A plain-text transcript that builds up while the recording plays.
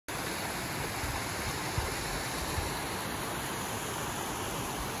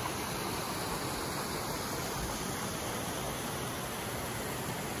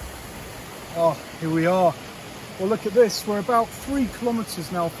Here we are. Well, look at this. We're about 3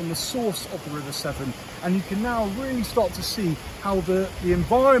 kilometres now from the source of the River Severn, and you can now really start to see how the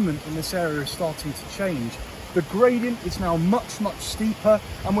environment in this area is starting to change. The gradient is now much steeper,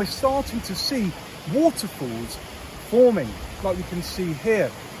 and we're starting to see waterfalls forming, like we can see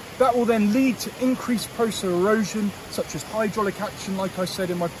here. That will then lead to increased process erosion, such as hydraulic action, like I said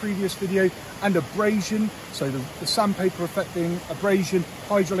in my previous video, and abrasion. So the sandpaper affecting abrasion,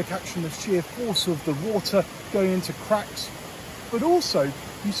 hydraulic action, the sheer force of the water going into cracks. But also,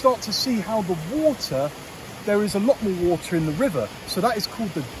 you start to see how the water, there is a lot more water in the river. So that is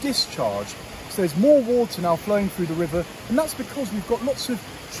called the discharge. So there's more water now flowing through the river, and that's because we've got lots of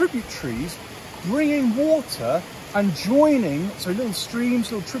tributaries bringing water and joining, so little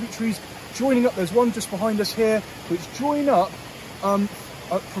streams, little tributaries joining up. There's one just behind us here, which join up,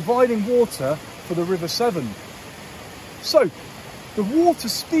 providing water for the River Severn. So the water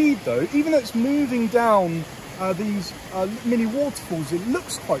speed though, even though it's moving down these mini waterfalls, it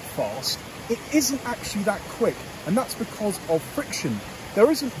looks quite fast. It isn't actually that quick, and that's because of friction.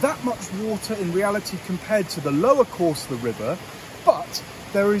 There isn't that much water in reality compared to the lower course of the river, but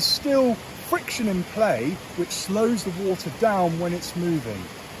there is still friction in play, which slows the water down when it's moving.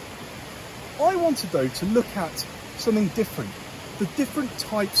 I wanted though to look at something different, the different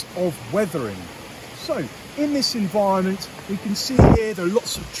types of weathering. So in this environment, we can see here there are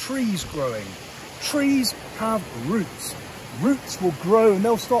lots of trees growing. Trees have roots. Roots will grow and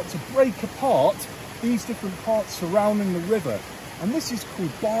they'll start to break apart these different parts surrounding the river. And this is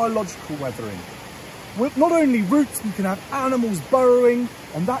called biological weathering. With not only roots, we can have animals burrowing,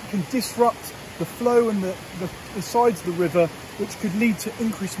 and that can disrupt the flow and the sides of the river, which could lead to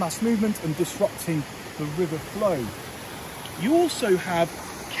increased mass movement and disrupting the river flow. You also have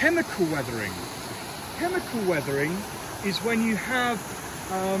chemical weathering. Chemical weathering is when you have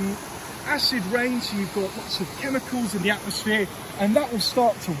acid rain, so you've got lots of chemicals in the atmosphere, and that will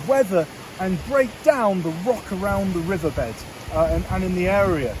start to weather and break down the rock around the riverbed and in the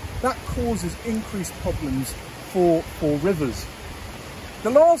area. That causes increased problems for rivers. The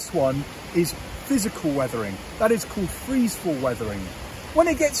last one is physical weathering. That is called freeze-fall weathering. When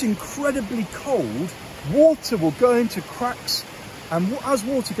it gets incredibly cold, water will go into cracks, and as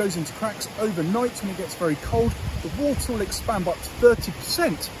water goes into cracks overnight, when it gets very cold, the water will expand up to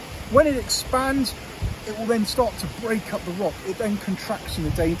 30%. When it expands, it will then start to break up the rock. It then contracts in the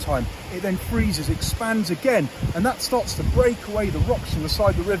daytime. It then freezes, expands again, and that starts to break away the rocks on the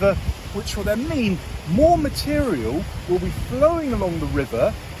side of the river, which will then mean more material will be flowing along the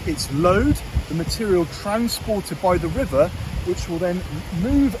river. Its load, the material transported by the river, which will then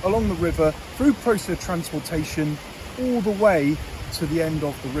move along the river through process transportation all the way to the end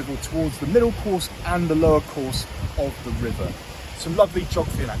of the river, towards the middle course and the lower course of the river. Some lovely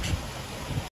geography in action.